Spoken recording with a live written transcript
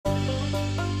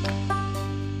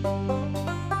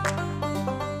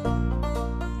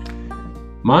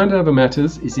Mind Over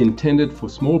Matters is intended for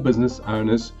small business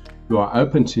owners who are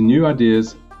open to new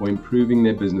ideas for improving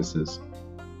their businesses.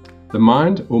 The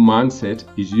mind or mindset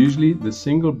is usually the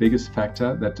single biggest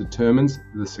factor that determines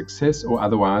the success or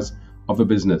otherwise of a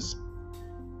business.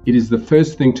 It is the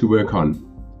first thing to work on.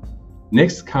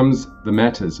 Next comes the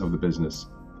matters of the business: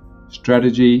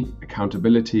 strategy,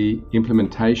 accountability,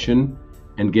 implementation,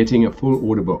 and getting a full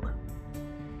order book,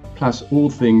 plus all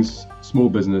things small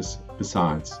business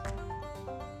besides.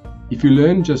 If you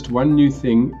learn just one new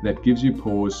thing that gives you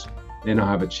pause, then I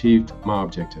have achieved my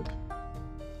objective.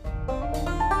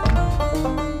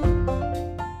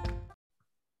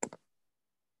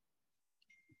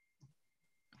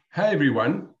 Hey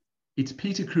everyone, it's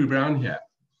Peter Crew-Brown here.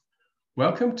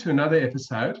 Welcome to another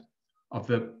episode of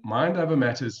the Mind Over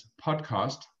Matters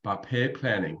podcast by Pair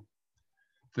Planning.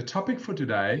 The topic for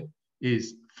today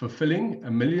is Fulfilling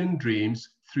a Million Dreams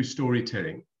Through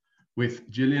Storytelling with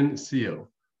Gillian Seal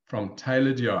from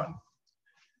Tailored Yarn.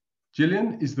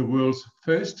 Gillian is the world's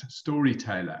first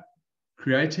storyteller,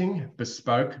 creating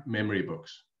bespoke memory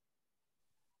books.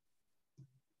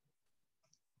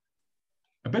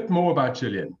 A bit more about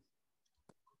Gillian.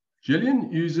 Gillian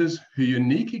uses her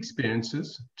unique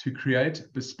experiences to create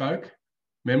bespoke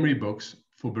memory books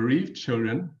for bereaved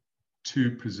children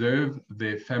to preserve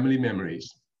their family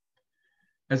memories.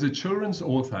 As a children's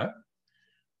author,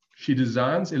 she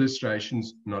designs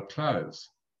illustrations, not clothes,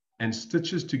 and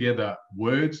stitches together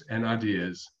words and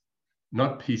ideas,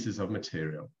 not pieces of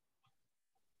material.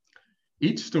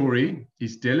 Each story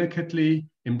is delicately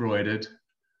embroidered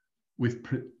with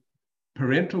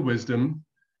parental wisdom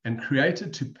and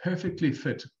created to perfectly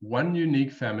fit one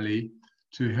unique family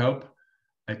to help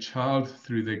a child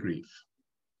through their grief.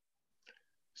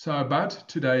 So about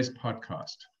today's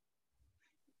podcast,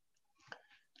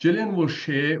 Gillian will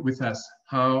share with us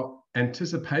how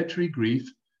anticipatory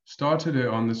grief started her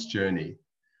on this journey.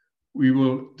 We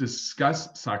will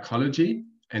discuss psychology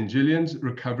and Gillian's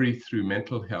recovery through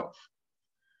mental health.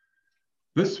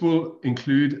 This will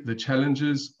include the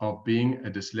challenges of being a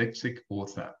dyslexic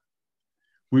author.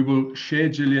 We will share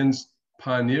Gillian's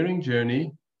pioneering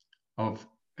journey of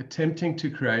attempting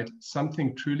to create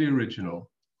something truly original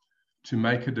to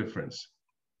make a difference.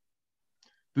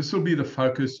 This will be the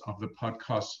focus of the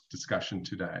podcast discussion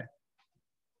today.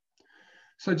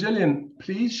 So Gillian,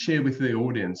 please share with the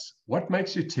audience what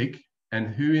makes you tick and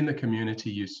who in the community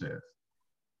you serve.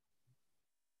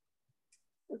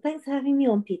 Well, thanks for having me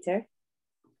on, Peter.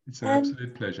 It's an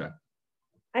absolute pleasure.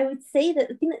 I would say that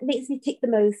the thing that makes me tick the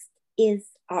most is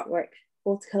artwork,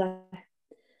 watercolor.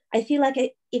 I feel like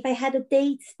if I had a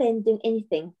day to spend doing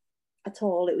anything at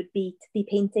all, it would be to be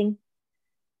painting.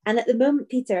 And at the moment,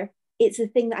 Peter, it's a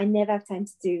thing that I never have time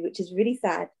to do, which is really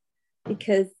sad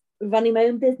because running my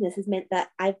own business has meant that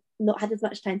I've not had as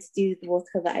much time to do the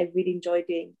watercolor that I really enjoy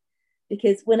doing,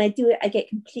 because when I do it, I get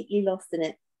completely lost in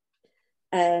it.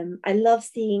 I love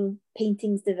seeing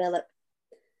paintings develop,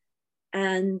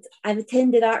 and I've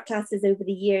attended art classes over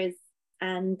the years,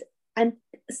 and I'm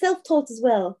self-taught as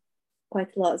well,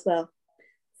 quite a lot as well.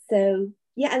 So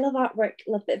yeah, I love artwork,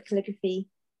 love a bit of calligraphy.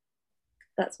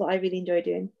 That's what I really enjoy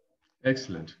doing.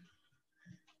 Excellent.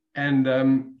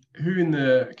 And who in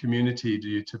the community do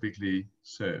you typically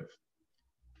serve?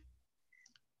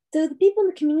 So the people in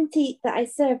the community that I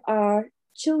serve are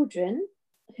children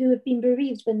who have been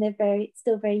bereaved when they're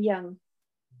still very young.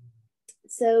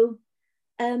 So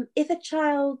if a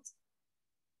child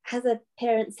has a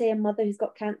parent, say a mother who's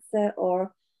got cancer,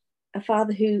 or a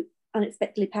father who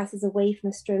unexpectedly passes away from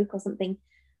a stroke or something,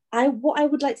 what I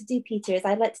would like to do, Peter, is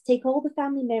I'd like to take all the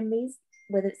family memories,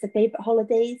 whether it's their favorite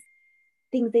holidays,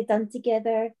 things they've done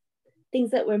together,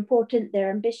 things that were important, their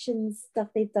ambitions, stuff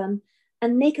they've done,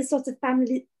 and make a sort of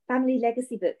family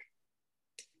legacy book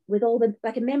with all the,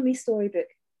 like a memory storybook.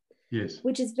 Yes.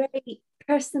 Which is very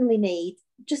personally made,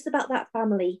 just about that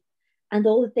family and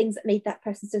all the things that made that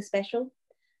person so special.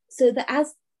 So that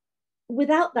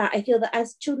without that, I feel that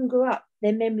as children grow up,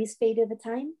 their memories fade over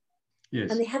time.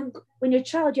 Yes. And when you're a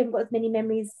child, you haven't got as many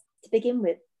memories to begin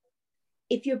with.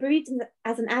 If you're bereaved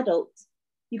as an adult,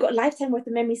 you've got a lifetime worth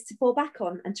of memories to fall back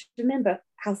on and to remember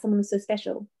how someone was so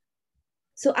special.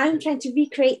 So I'm trying to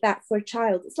recreate that for a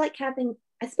child. It's like having,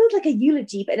 I suppose, like a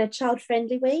eulogy, but in a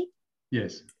child-friendly way.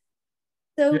 Yes.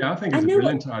 So yeah, I think it's a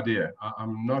brilliant idea.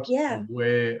 I'm not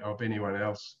aware of anyone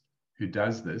else who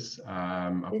does this.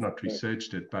 I've not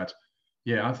researched it, but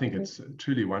yeah, I think it's a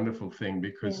truly wonderful thing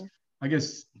because I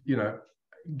guess,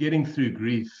 getting through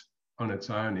grief on its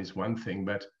own is one thing,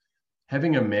 but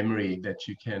having a memory that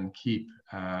you can keep,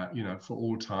 for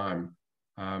all time,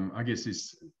 I guess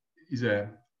is a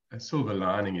a silver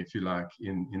lining, if you like,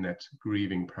 in that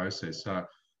grieving process. So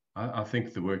I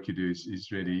think the work you do is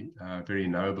really very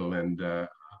noble, and I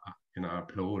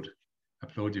applaud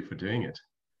you for doing it.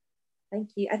 Thank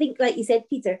you. I think, like you said,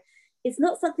 Peter, it's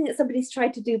not something that somebody's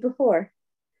tried to do before.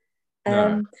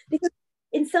 No. Because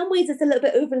in some ways it's a little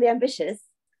bit overly ambitious,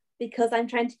 because I'm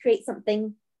trying to create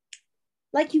something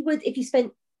like you would if you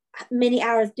spent many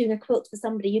hours doing a quilt for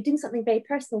somebody. You're doing something very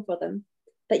personal for them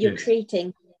that you're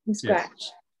creating from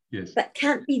scratch. Yes. That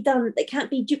can't be done, that can't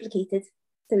be duplicated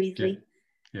so easily.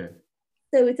 Yeah.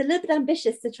 So it's a little bit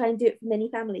ambitious to try and do it for many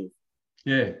families.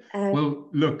 Yeah. Well,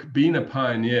 look, being a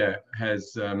pioneer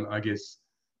has, I guess,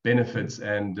 benefits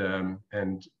and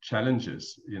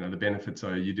challenges. The benefits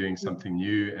are you're doing something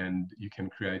new and you can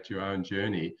create your own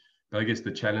journey. But I guess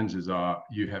the challenges are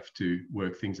you have to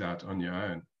work things out on your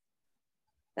own.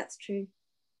 That's true.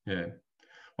 Yeah.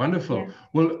 Wonderful. Yeah.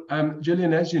 Well,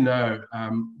 Gillian, as you know,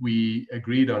 we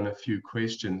agreed on a few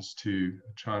questions to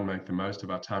try and make the most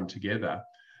of our time together.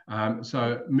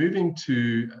 So moving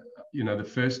to, the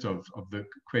first of the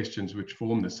questions which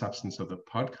form the substance of the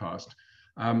podcast,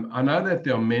 I know that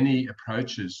there are many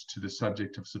approaches to the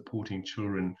subject of supporting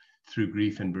children through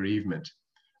grief and bereavement.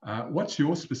 What's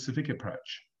your specific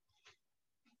approach?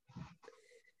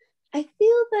 I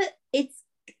feel that it's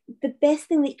the best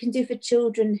thing that you can do for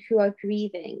children who are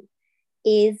grieving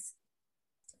is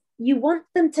you want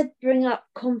them to bring up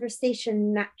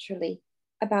conversation naturally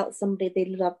about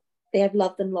somebody they have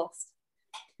loved and lost.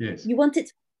 Yes. You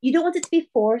don't want it to be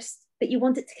forced, but you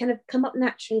want it to kind of come up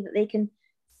naturally, that they can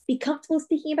be comfortable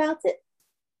speaking about it.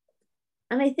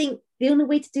 And I think the only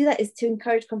way to do that is to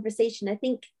encourage conversation. I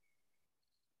think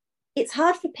it's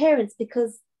hard for parents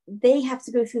because they have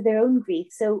to go through their own grief.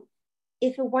 So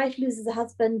if a wife loses a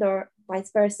husband or vice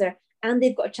versa, and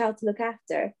they've got a child to look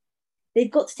after,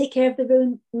 they've got to take care of their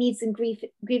own needs and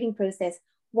grieving process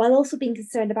while also being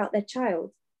concerned about their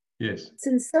child. Yes.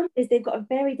 So in some ways, they've got a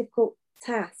very difficult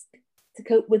task to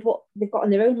cope with what they've got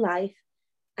in their own life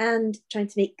and trying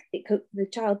to make it cope with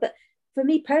the child. But for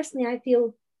me personally, I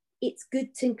feel it's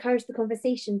good to encourage the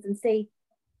conversations and say,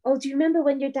 oh, do you remember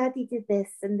when your daddy did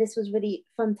this? And this was really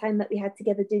fun time that we had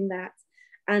together doing that.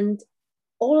 And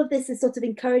all of this is sort of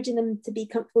encouraging them to be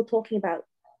comfortable talking about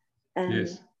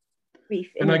yes. grief.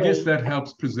 And I guess that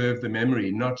helps preserve the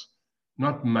memory,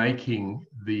 not making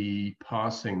the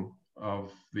passing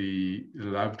of the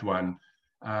loved one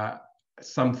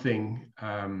something,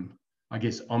 I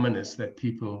guess, ominous that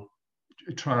people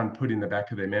try and put in the back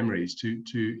of their memories,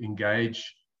 to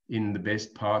engage in the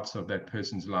best parts of that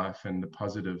person's life and the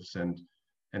positives, and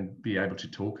be able to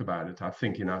talk about it. I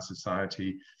think in our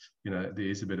society, there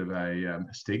is a bit of a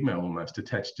stigma almost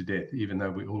attached to death, even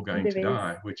though we're all going to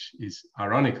die, which is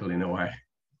ironical in a way.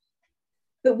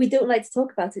 But we don't like to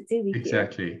talk about it, do we?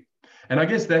 Exactly. And I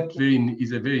guess that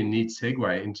is a very neat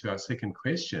segue into our second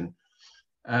question.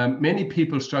 Many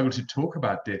people struggle to talk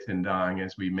about death and dying,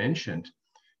 as we mentioned,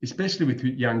 especially with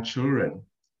young children.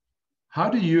 How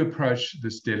do you approach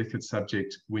this delicate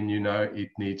subject when you know it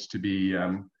needs to be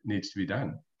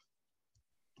done?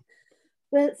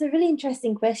 Well, it's a really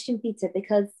interesting question, Peter,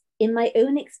 because in my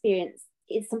own experience,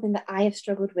 it's something that I have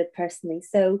struggled with personally.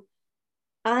 So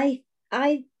as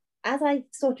I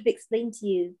sort of explained to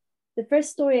you, the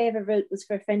first story I ever wrote was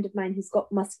for a friend of mine who's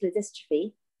got muscular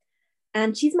dystrophy.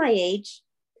 And she's my age,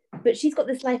 but she's got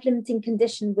this life-limiting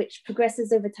condition which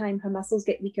progresses over time. Her muscles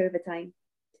get weaker over time.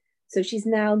 So she's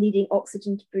now needing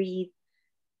oxygen to breathe,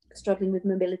 struggling with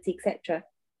mobility, etc.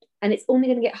 And it's only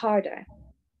going to get harder.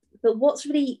 But what's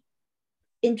really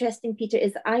interesting, Peter,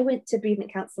 is that I went to a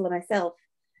bereavement counsellor myself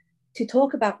to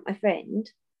talk about my friend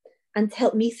and to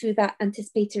help me through that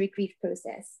anticipatory grief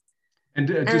process. And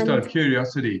just out of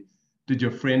curiosity, did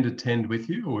your friend attend with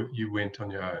you, or you went on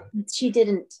your own? She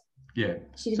didn't. Yeah.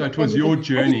 So it was your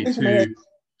journey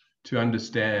to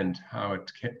understand how it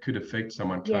could affect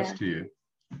someone close to you.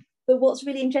 But what's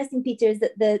really interesting, Peter, is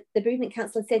that the bereavement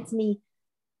counsellor said to me,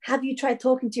 have you tried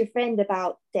talking to your friend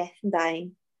about death and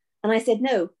dying? And I said,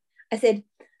 no. I said,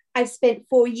 I've spent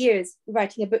 4 years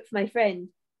writing a book for my friend,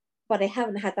 but I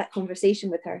haven't had that conversation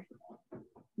with her.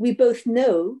 We both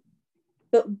know,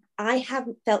 but I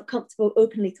haven't felt comfortable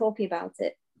openly talking about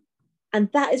it. And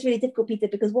that is really difficult, Peter,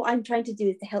 because what I'm trying to do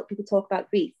is to help people talk about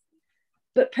grief.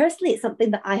 But personally, it's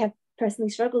something that I have personally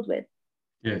struggled with.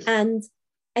 Yes. And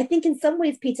I think in some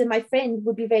ways, Peter, my friend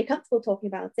would be very comfortable talking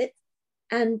about it.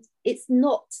 And it's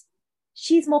not,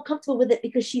 she's more comfortable with it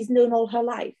because she's known all her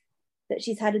life that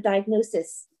she's had a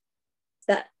diagnosis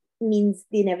that means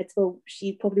the inevitable.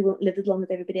 She probably won't live as long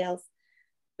as everybody else.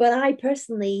 But I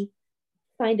personally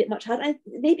find it much harder. I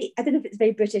don't know if it's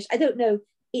very British. I don't know.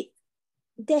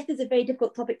 death is a very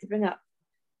difficult topic to bring up.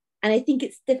 And I think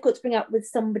it's difficult to bring up with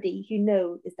somebody who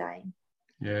knows is dying.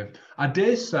 Yeah, I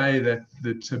dare say that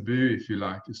the taboo, if you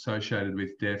like, associated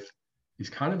with death is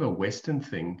kind of a Western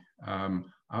thing.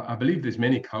 I believe there's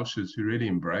many cultures who really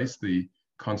embrace the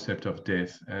concept of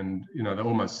death, and they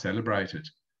almost celebrate it.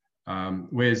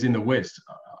 Whereas in the West,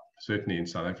 certainly in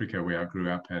South Africa, where I grew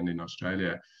up, and in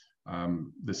Australia,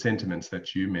 the sentiments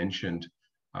that you mentioned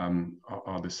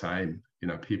are the same.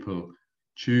 People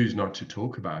choose not to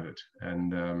talk about it,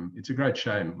 and it's a great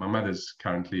shame. My mother's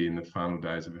currently in the final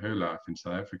days of her life in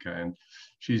South Africa, and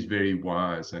she's very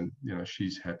wise, and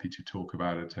she's happy to talk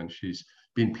about it, and she's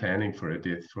been planning for her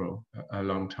death for a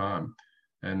long time.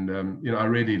 And I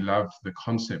really love the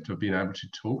concept of being able to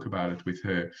talk about it with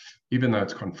her, even though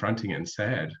it's confronting and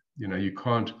sad. You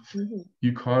can't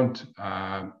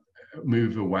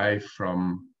move away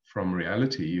from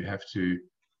reality. You have to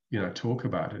talk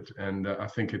about it. And I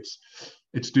think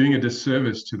it's doing a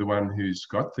disservice to the one who's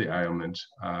got the ailment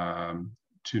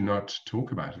to not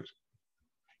talk about it.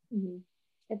 Mm-hmm.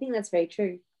 I think that's very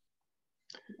true.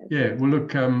 Yeah, well,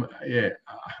 look, I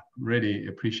really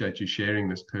appreciate you sharing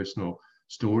this personal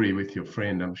story with your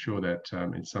friend. I'm sure that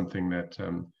it's something that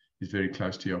is very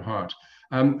close to your heart.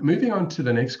 Moving on to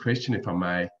the next question, if I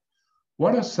may.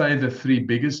 What are, say, the 3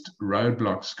 biggest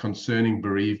roadblocks concerning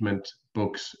bereavement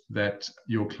books that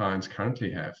your clients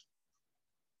currently have?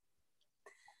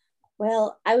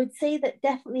 Well, I would say that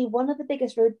definitely one of the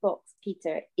biggest roadblocks,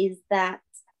 Peter, is that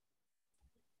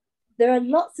there are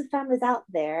lots of families out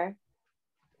there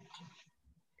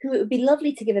who it would be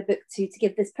lovely to give a book to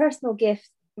give this personal gift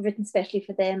written especially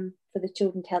for them, for the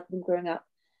children, to help them growing up.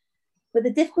 But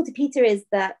the difficulty, Peter, is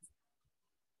that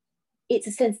it's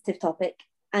a sensitive topic,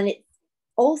 and it's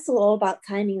also all about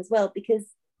timing as well, because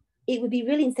it would be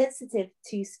really insensitive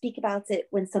to speak about it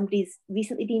when somebody's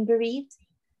recently been bereaved.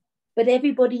 But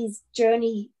everybody's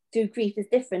journey through grief is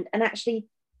different. And actually,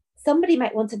 somebody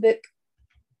might want a book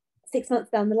 6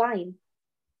 months down the line,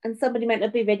 and somebody might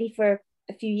not be ready for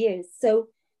a few years. So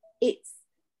it's,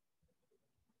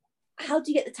 how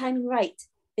do you get the timing right?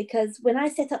 Because when I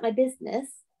set up my business,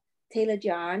 Tailored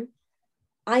Yarn,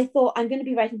 I thought I'm going to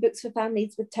be writing books for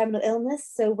families with terminal illness.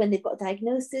 So when they've got a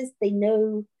diagnosis, they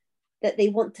know that they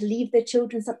want to leave their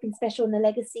children something special in a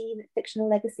legacy, a fictional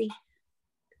legacy.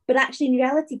 But actually, in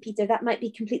reality, Peter, that might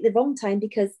be completely the wrong time,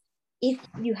 because if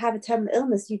you have a terminal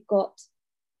illness, you've got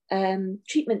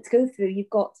treatment to go through, you've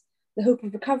got the hope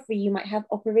of recovery, you might have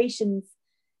operations,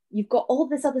 you've got all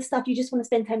this other stuff, you just want to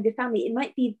spend time with your family. It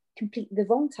might be completely the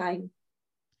wrong time.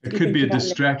 It could be a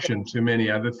distraction to many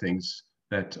other things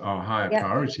that are higher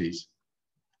priorities.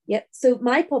 Yep. So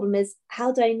my problem is,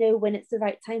 how do I know when it's the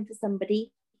right time for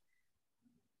somebody?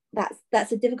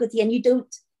 That's a difficulty. And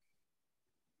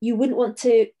you wouldn't want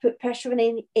to put pressure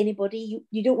on anybody.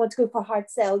 You don't want to go for a hard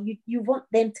sell. You want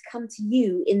them to come to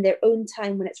you in their own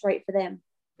time when it's right for them.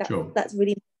 That's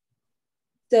really,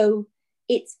 so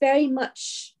it's very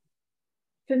much,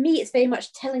 for me, it's very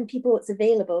much telling people what's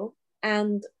available,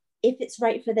 and if it's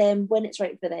right for them, when it's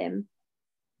right for them,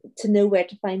 to know where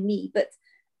to find me. But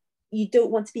you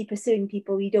don't want to be pursuing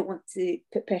people. You don't want to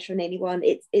put pressure on anyone.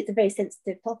 It's a very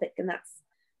sensitive topic, and that's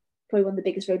probably one of the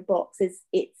biggest roadblocks. Is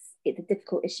it's a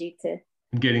difficult issue to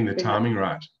getting the timing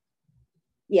right.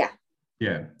 Yeah.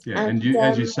 And you,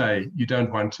 as you say, you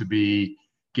don't want to be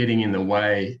getting in the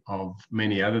way of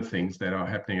many other things that are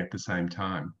happening at the same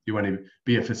time. You want to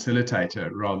be a facilitator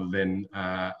rather than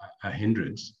a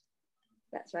hindrance.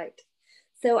 That's right.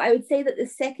 So I would say that the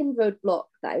second roadblock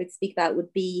that I would speak about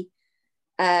would be,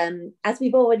 as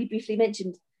we've already briefly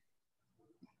mentioned,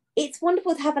 it's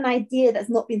wonderful to have an idea that's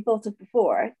not been thought of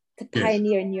before, to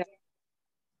pioneer a new,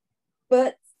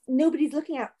 but nobody's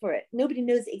looking out for it. Nobody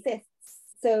knows it exists.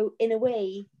 So in a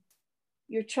way,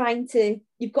 you've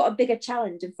got a bigger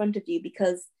challenge in front of you,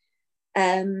 because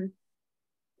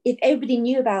if everybody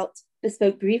knew about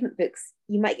bespoke bereavement books,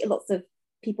 you might get lots of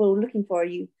people looking for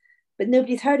you, but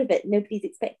nobody's heard of it. Nobody's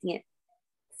expecting it.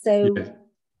 So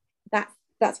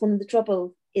that's one of the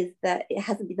troubles, is that it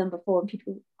hasn't been done before and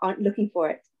people aren't looking for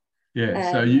it.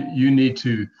 So you need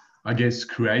to, I guess,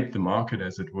 create the market,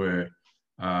 as it were,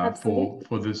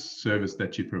 for this service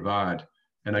that you provide.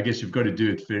 And I guess you've got to do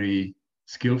it very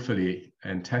skillfully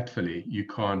and tactfully. You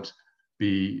can't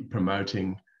be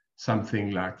promoting something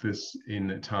like this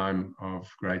in a time of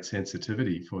great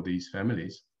sensitivity for these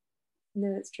families.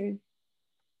 No, it's true.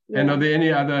 And are there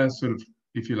any other sort of,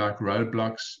 if you like,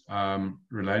 roadblocks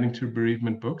relating to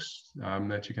bereavement books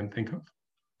that you can think of?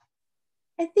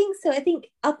 I think so. I think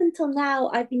up until now,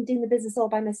 I've been doing the business all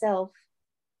by myself.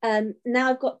 Now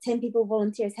I've got 10 people,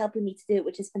 volunteers, helping me to do it,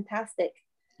 which is fantastic.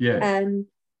 Yeah.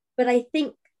 But But I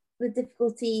think the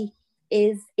difficulty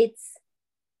is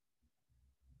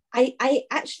I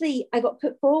got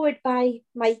put forward by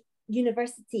my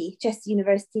university, Chester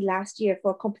University, last year for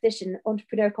a competition,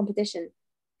 entrepreneur competition.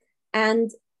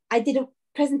 And I did a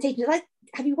presentation, like,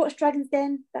 have you watched Dragon's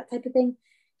Den, that type of thing?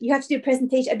 You have to do a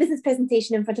presentation, a business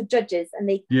presentation in front of judges, and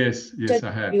they yes, judge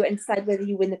I have. you and decide whether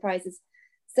you win the prizes.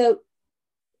 So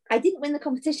I didn't win the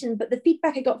competition, but the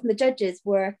feedback I got from the judges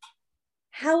were,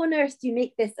 how on earth do you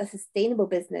make this a sustainable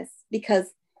business?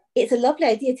 Because it's a lovely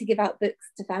idea to give out books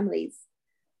to families,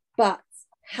 but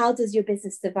how does your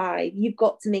business survive? You've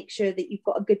got to make sure that you've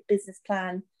got a good business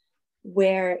plan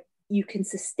where you can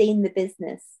sustain the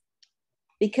business.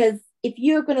 Because if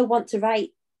you're going to want to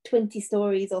write 20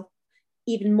 stories or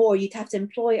even more, you'd have to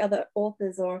employ other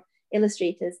authors or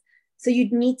illustrators. So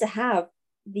you'd need to have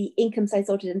the income side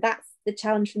sorted. And that's the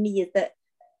challenge for me, is that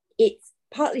it's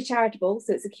partly charitable.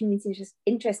 So it's a community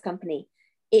interest company.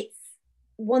 It's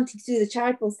wanting to do the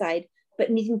charitable side,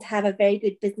 but needing to have a very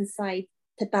good business side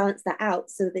to balance that out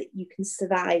so that you can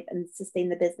survive and sustain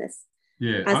the business.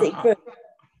 Yeah. As it grows.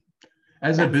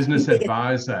 As a business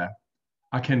advisor,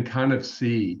 I can kind of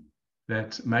see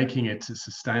that making it a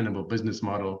sustainable business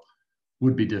model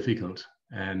would be difficult.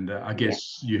 And I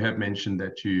guess you have mentioned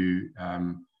that you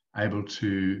able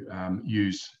to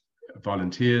use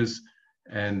volunteers,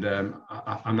 and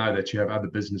I know that you have other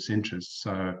business interests.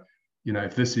 So, you know,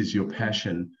 if this is your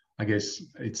passion, I guess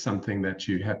it's something that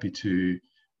you're happy to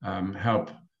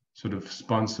help sort of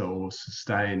sponsor or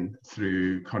sustain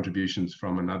through contributions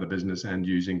from another business and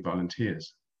using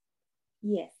volunteers.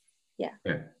 Yes.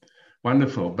 Yeah.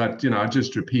 Wonderful. But, you know, I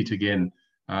just repeat again,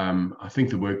 I think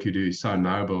the work you do is so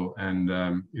noble, and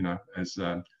you know,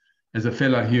 as a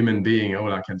fellow human being,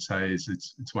 all I can say is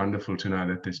it's wonderful to know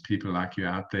that there's people like you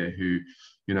out there who,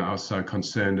 you know, are so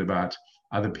concerned about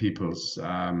other people's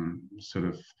sort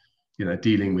of, you know,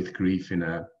 dealing with grief in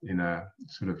a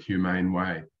sort of humane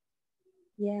way.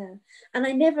 Yeah. And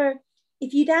I never,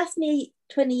 if you'd asked me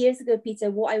 20 years ago,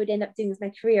 Peter, what I would end up doing as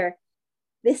my career,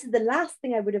 this is the last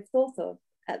thing I would have thought of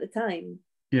at the time.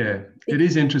 Yeah, it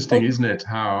is interesting, isn't it,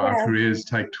 how our careers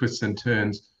take twists and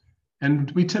turns.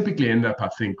 And we typically end up, I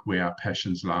think, where our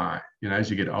passions lie. You know, as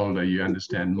you get older, you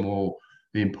understand more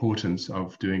the importance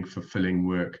of doing fulfilling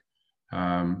work.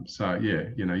 So, yeah,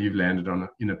 you know, you've landed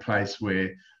in a place where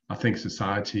I think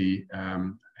society,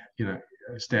 you know,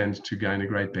 stands to gain a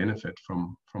great benefit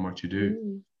from what you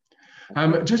do.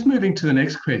 Just moving to the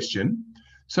next question.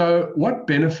 So what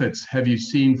benefits have you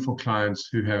seen for clients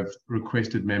who have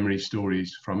requested memory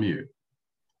stories from you?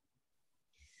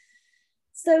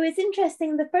 So it's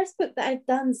interesting. The first book that I've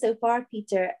done so far,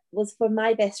 Peter, was for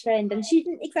my best friend, and she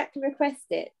didn't exactly request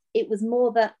it. It was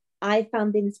more that I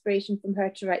found the inspiration from her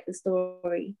to write the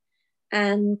story.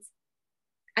 And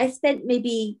I spent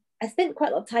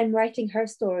quite a lot of time writing her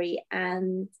story,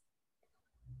 and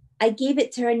I gave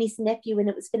it to her niece and nephew when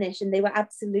it was finished, and they were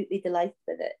absolutely delighted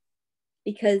with it,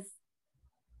 because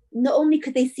not only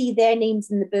could they see their names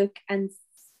in the book and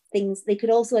things, they could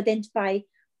also identify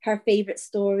her favorite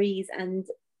stories, and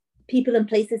people and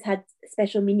places had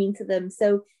special meaning to them.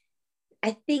 So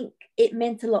I think it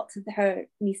meant a lot to her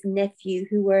niece and nephew,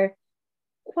 who were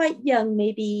quite young,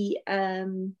 maybe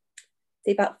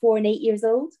say about 4 and 8 years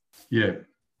old. Yeah.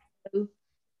 So,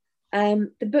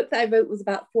 the book that I wrote was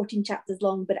about 14 chapters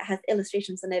long, but it has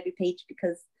illustrations on every page,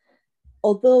 because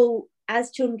although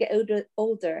as children get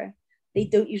older, they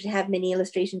don't usually have many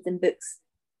illustrations in books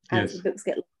as the books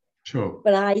get long. Sure.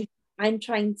 But I'm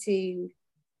trying to,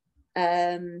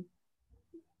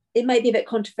 it might be a bit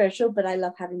controversial, but I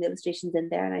love having the illustrations in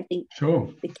there, and I think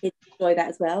the kids enjoy that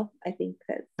as well. I think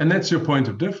that, and that's your point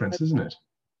of difference, isn't it?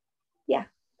 Yeah,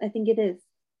 I think it is.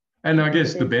 And I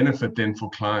guess the benefit then for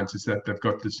clients is that they've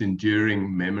got this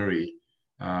enduring memory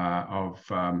of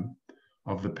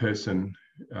the person,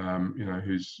 you know,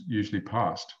 who's usually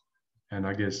passed. And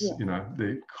I guess, you know,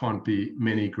 there can't be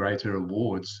many greater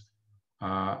awards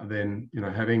than, you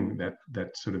know, having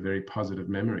that sort of very positive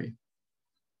memory.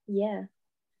 Yeah.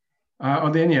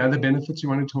 Are there any other benefits you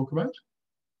want to talk about?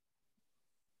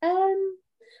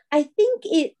 I think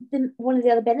one of the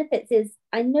other benefits is,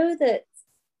 I know that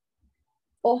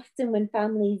often when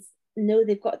families know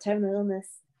they've got a terminal illness,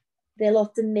 they'll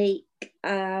often make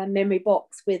a memory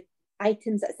box with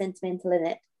items that are sentimental in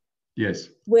it. Yes.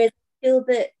 Whereas I feel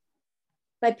that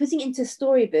by putting it into a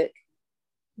storybook,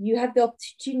 you have the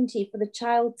opportunity for the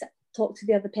child to talk to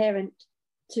the other parent,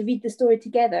 to read the story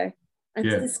together, and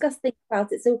to discuss things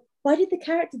about it. So why did the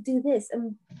character do this?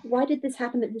 And why did this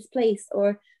happen at this place?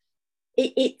 Or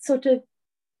it sort of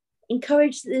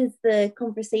encourages the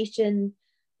conversation.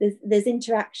 There's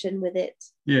interaction with it.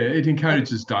 Yeah, it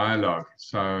encourages dialogue.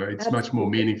 So it's Absolutely. much more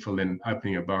meaningful than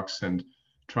opening a box and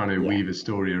trying to weave a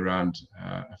story around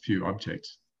a few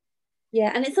objects.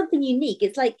 Yeah, and it's something unique.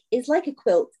 It's like a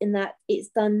quilt in that it's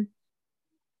done,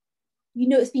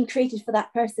 it's been created for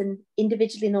that person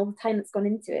individually and all the time that's gone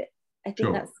into it. I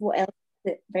think that's what else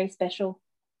is very special.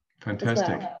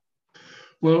 Fantastic.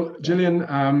 Well,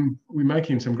 Gillian, we're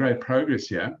making some great progress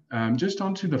here. Just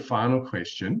on to the final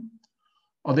question.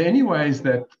 Are there any ways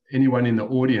that anyone in the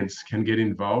audience can get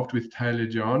involved with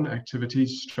Tailored Yarn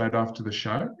activities straight after the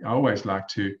show? I always like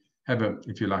to have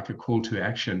if you like, a call to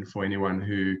action for anyone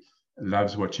who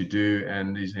loves what you do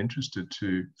and is interested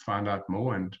to find out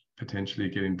more and potentially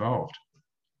get involved.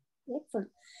 Excellent.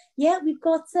 Yeah, we've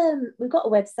got a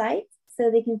website,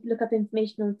 so they can look up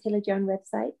information on the Tailored Yarn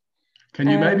website. Can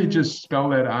you maybe just spell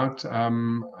that out,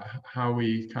 how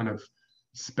we kind of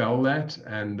spell that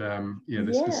and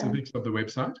the specifics of the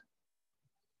website?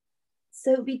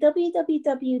 So it would be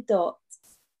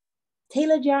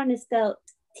www.tailoredyarn is spelled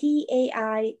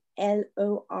TAILOREDYARN.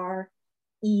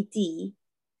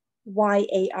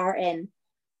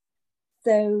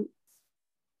 So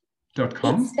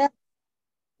 .com?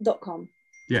 .com.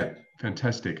 Yeah,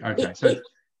 fantastic. Okay.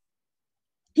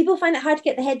 People find it hard to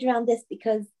get their head around this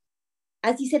because,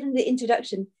 as you said in the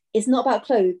introduction, it's not about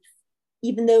clothes,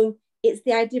 even though it's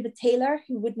the idea of a tailor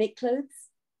who would make clothes.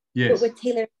 Yes. But we're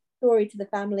tailoring a story to the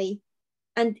family.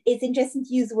 And it's interesting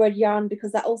to use the word yarn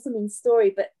because that also means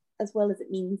story, but as well as it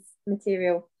means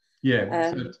material.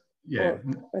 Yeah.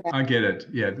 I get it.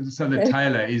 Yeah. So the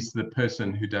tailor is the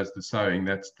person who does the sewing.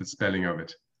 That's the spelling of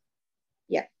it.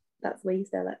 Yeah, that's the way you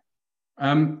spell it.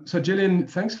 So Gillian,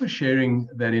 thanks for sharing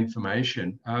that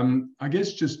information. I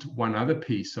guess just one other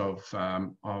piece of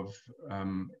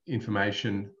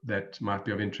information that might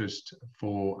be of interest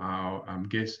for our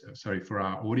for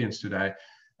our audience today.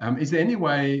 Is there any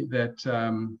way that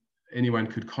anyone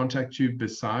could contact you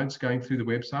besides going through the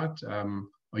website?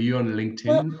 Are you on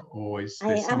LinkedIn or is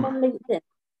there I'm on LinkedIn.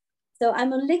 So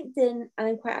I'm on LinkedIn and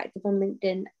I'm quite active on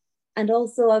LinkedIn. And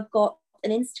also I've got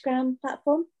an Instagram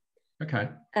platform. Okay.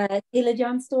 Tailored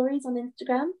Yarn Stories on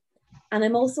Instagram, and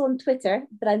I'm also on Twitter,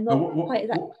 but I'm not quite as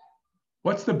active.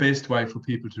 What's the best way for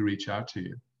people to reach out to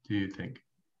you, do you think?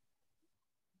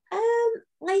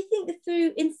 I think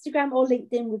through Instagram or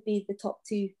LinkedIn would be the top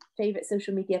two favorite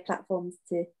social media platforms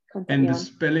to contact me on. And the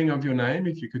spelling of your name,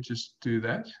 if you could just do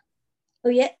that. Oh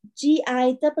yeah,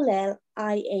 GILLIAN,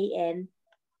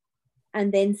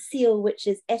 and then Seal, which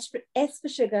is S for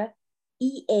sugar,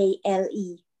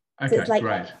 EALE. Okay, so it's like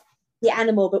great. The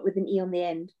animal, but with an E on the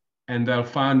end. And they'll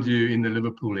find you in the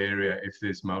Liverpool area if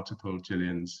there's multiple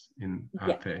Gillians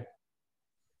out there.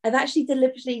 I've actually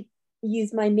deliberately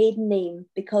used my maiden name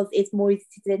because it's more easy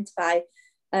to identify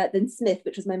than Smith,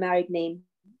 which was my married name,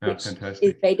 which is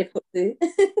very difficult to do.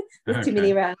 There's too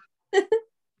many around.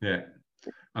 Yeah,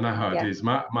 I know how it is.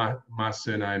 My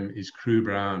surname is Crew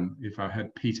Brown. If I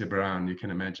had Peter Brown, you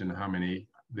can imagine how many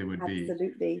there would be.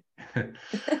 Absolutely.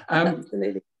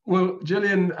 Absolutely. Well,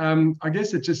 Gillian, I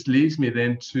guess it just leaves me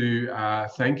then to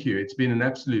thank you. It's been an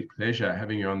absolute pleasure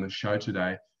having you on the show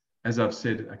today. As I've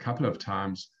said a couple of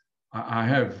times, I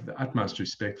have the utmost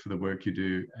respect for the work you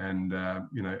do, and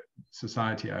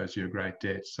society owes you a great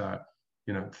debt. So,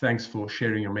 thanks for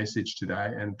sharing your message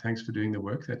today, and thanks for doing the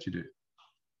work that you do.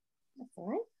 That's all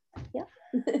right. Yeah.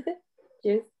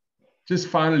 Cheers. Just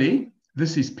finally,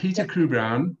 this is Peter Crew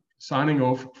Brown signing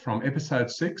off from episode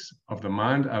 6 of the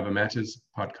Mind Over Matters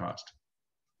podcast.